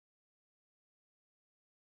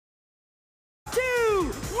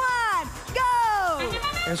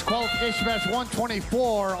It's qualification match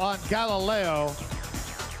 124 on Galileo.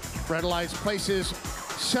 Red Alliance places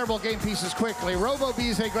several game pieces quickly.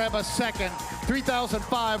 RoboBees, they grab a second.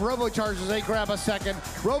 3005, RoboChargers, they grab a second.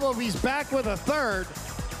 RoboBees back with a third.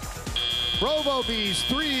 RoboBees,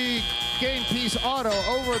 3 game piece auto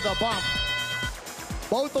over the bump.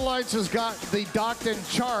 Both alliances got the docked and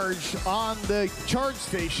charged on the charge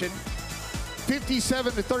station.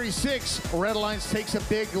 57 to 36, Red Alliance takes a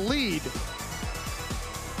big lead.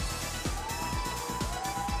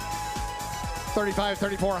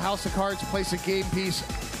 35-34, House of Cards place a game piece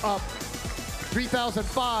up.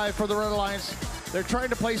 3005 for the Red Alliance. They're trying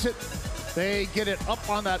to place it. They get it up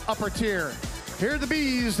on that upper tier. Here are the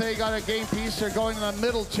Bees. They got a game piece. They're going in the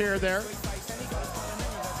middle tier there.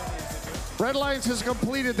 Red Alliance has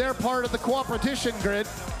completed their part of the cooperation grid.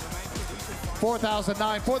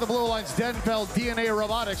 4009 for the Blue Alliance. Denfeld DNA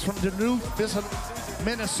Robotics from Duluth,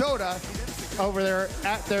 Minnesota, over there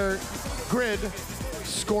at their grid,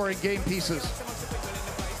 scoring game pieces.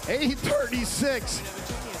 836.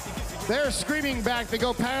 They're screaming back. They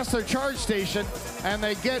go past their charge station and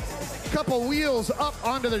they get a couple wheels up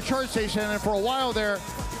onto their charge station. And for a while there,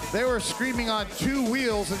 they were screaming on 2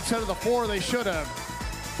 wheels instead of the 4 they should have.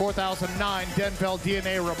 4009, Denfeld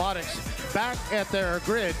DNA Robotics back at their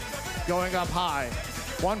grid, going up high.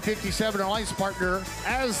 157, Alliance partner,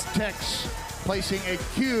 Aztecs, placing a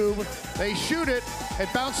cube. They shoot it, it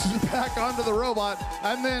bounces back onto the robot,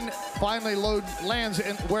 and then finally lands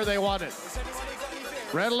in where they want it.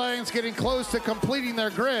 Red Alliance getting close to completing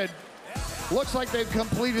their grid. Looks like they've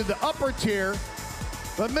completed the upper tier,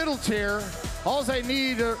 the middle tier. All they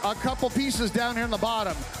need are a couple pieces down here in the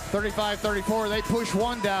bottom. 35-34, they push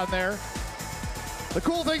 1 down there. The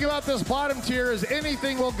cool thing about this bottom tier is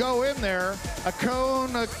anything will go in there. A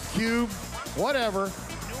cone, a cube, whatever.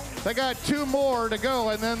 They got 2 more to go,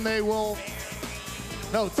 and then they will,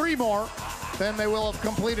 no, 3 more, then they will have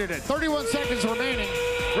completed it. 31 seconds remaining.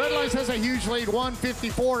 Red Alliance has a huge lead,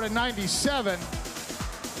 154 to 97.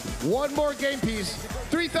 1 more game piece.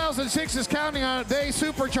 3006 is counting on it. They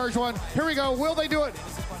supercharge 1. Here we go. Will they do it?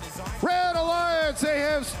 Red Alliance, they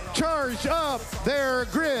have charged up their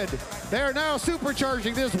grid. They are now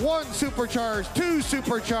supercharging. There's 1 supercharge, 2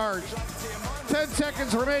 supercharged. 10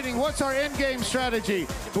 seconds remaining. What's our end game strategy?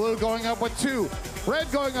 Blue going up with 2.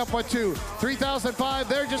 Red going up with 2. 3005,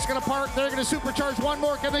 they're just gonna park. They're gonna supercharge 1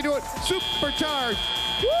 more. Can they do it? Supercharge.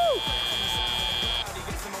 Woo!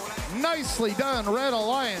 Nicely done, Red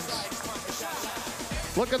Alliance.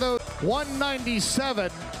 Look at those, 197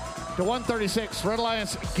 to 136. Red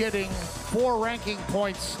Alliance getting 4 ranking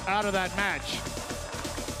points out of that match.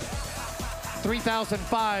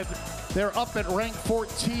 3005, they're up at rank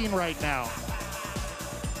 14 right now.